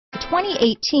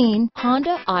2018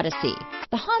 Honda Odyssey.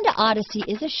 The Honda Odyssey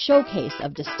is a showcase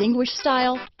of distinguished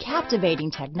style,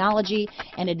 captivating technology,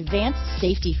 and advanced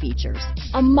safety features.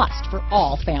 A must for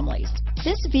all families.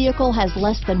 This vehicle has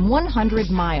less than 100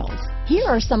 miles. Here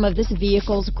are some of this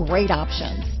vehicle's great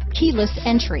options: keyless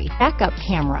entry, backup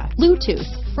camera, Bluetooth,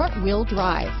 front wheel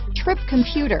drive, trip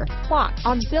computer, clock,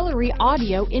 auxiliary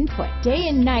audio input, day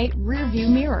and night rear view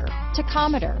mirror,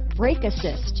 tachometer, brake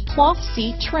assist, cloth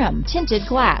seat trim, tinted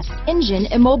glass, engine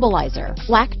immobilizer,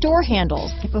 black door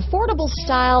handles. If affordable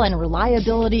style and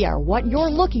reliability are what you're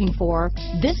looking for,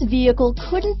 this vehicle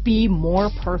couldn't be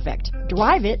more perfect.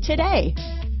 Drive it today.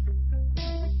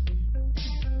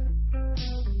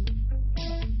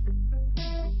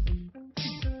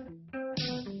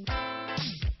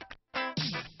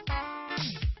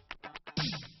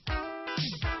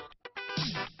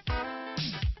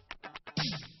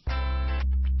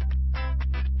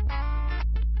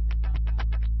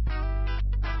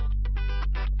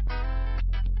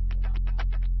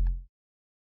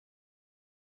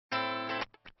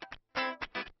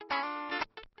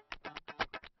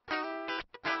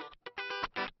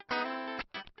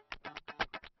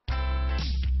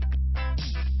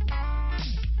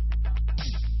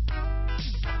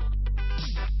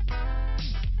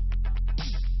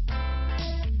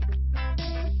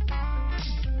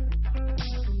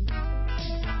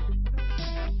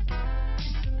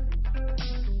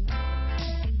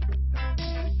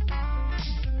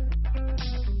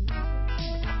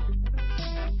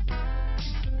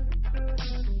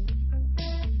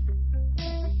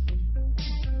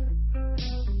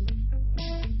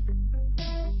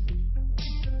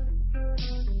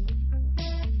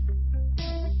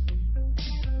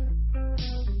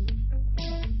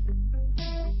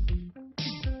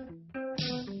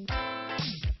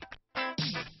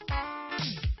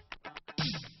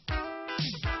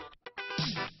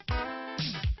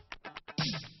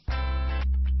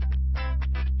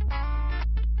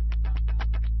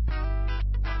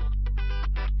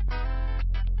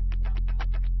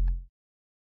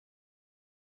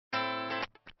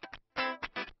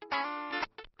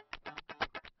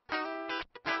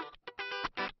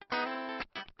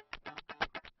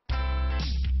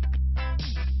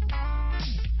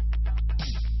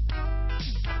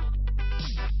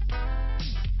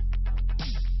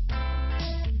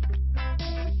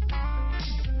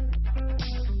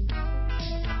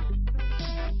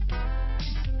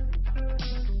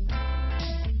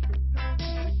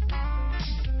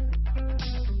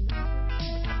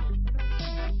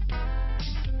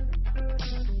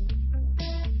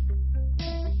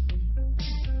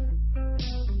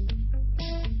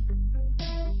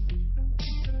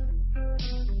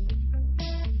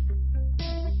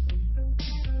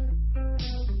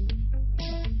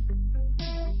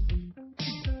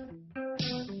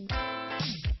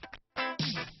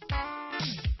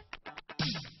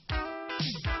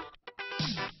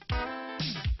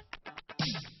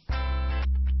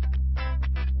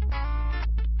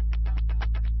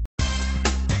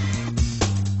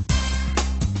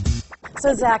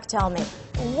 So Zach, tell me,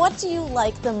 what do you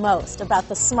like the most about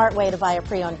the smart way to buy a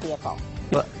pre-owned vehicle?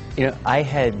 Well, I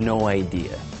had no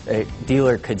idea a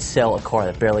dealer could sell a car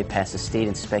that barely passed a state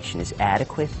inspection is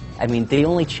adequate. I mean, they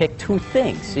only check two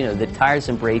things. The tires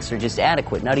and brakes are just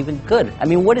adequate, not even good. I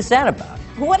mean, what is that about?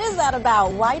 What is that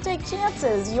about? Why take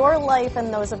chances? Your life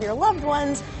and those of your loved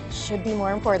ones should be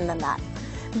more important than that.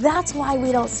 That's why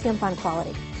we don't skimp on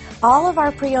quality. All of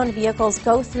our pre-owned vehicles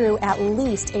go through at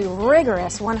least a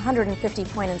rigorous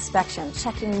 150-point inspection,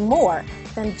 checking more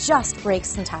than just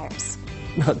brakes and tires.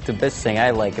 The best thing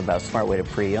I like about Smart Way to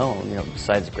Pre-Own,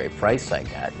 besides the great price I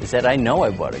got, is that I know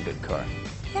I bought a good car.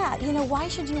 Yeah, why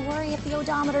should you worry if the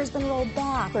odometer's been rolled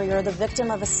back, or you're the victim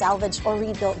of a salvaged or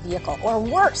rebuilt vehicle, or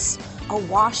worse, a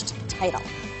washed title?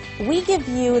 We give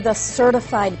you the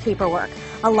certified paperwork,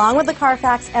 along with the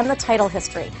Carfax and the title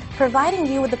history, providing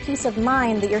you with the peace of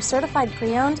mind that your certified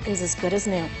pre-owned is as good as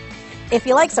new. If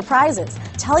you like surprises,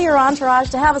 tell your entourage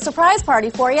to have a surprise party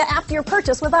for you after your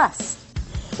purchase with us.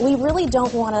 We really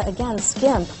don't want to, again,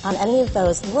 skimp on any of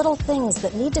those little things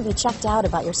that need to be checked out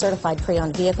about your certified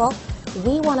pre-owned vehicle.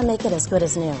 We want to make it as good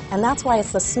as new, and that's why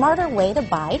it's the smarter way to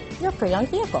buy your pre-owned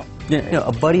vehicle.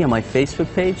 A buddy on my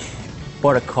Facebook page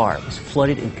bought a car. It was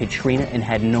flooded in Katrina and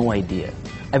had no idea.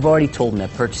 I've already told him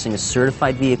that purchasing a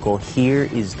certified vehicle here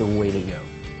is the way to go.